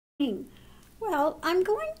Well, I'm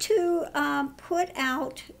going to put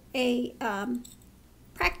out a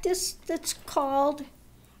practice that's called,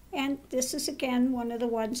 and this is again one of the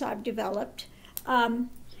ones I've developed,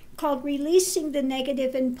 called releasing the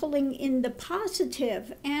negative and pulling in the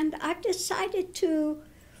positive. And I've decided to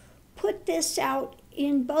put this out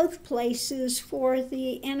in both places for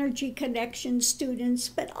the energy connection students,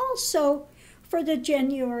 but also for the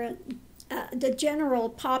general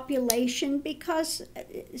population, because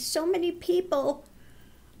so many people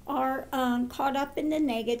are caught up in the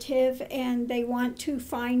negative, and they want to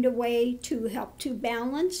find a way to help to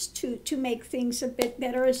balance, to make things a bit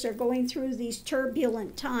better as they're going through these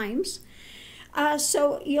turbulent times.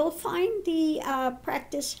 So you'll find the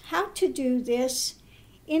practice how to do this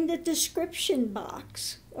in the description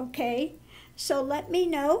box, okay? So let me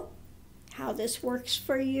know how this works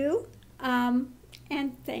for you.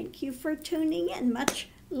 And thank you for tuning in. Much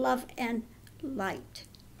love and light.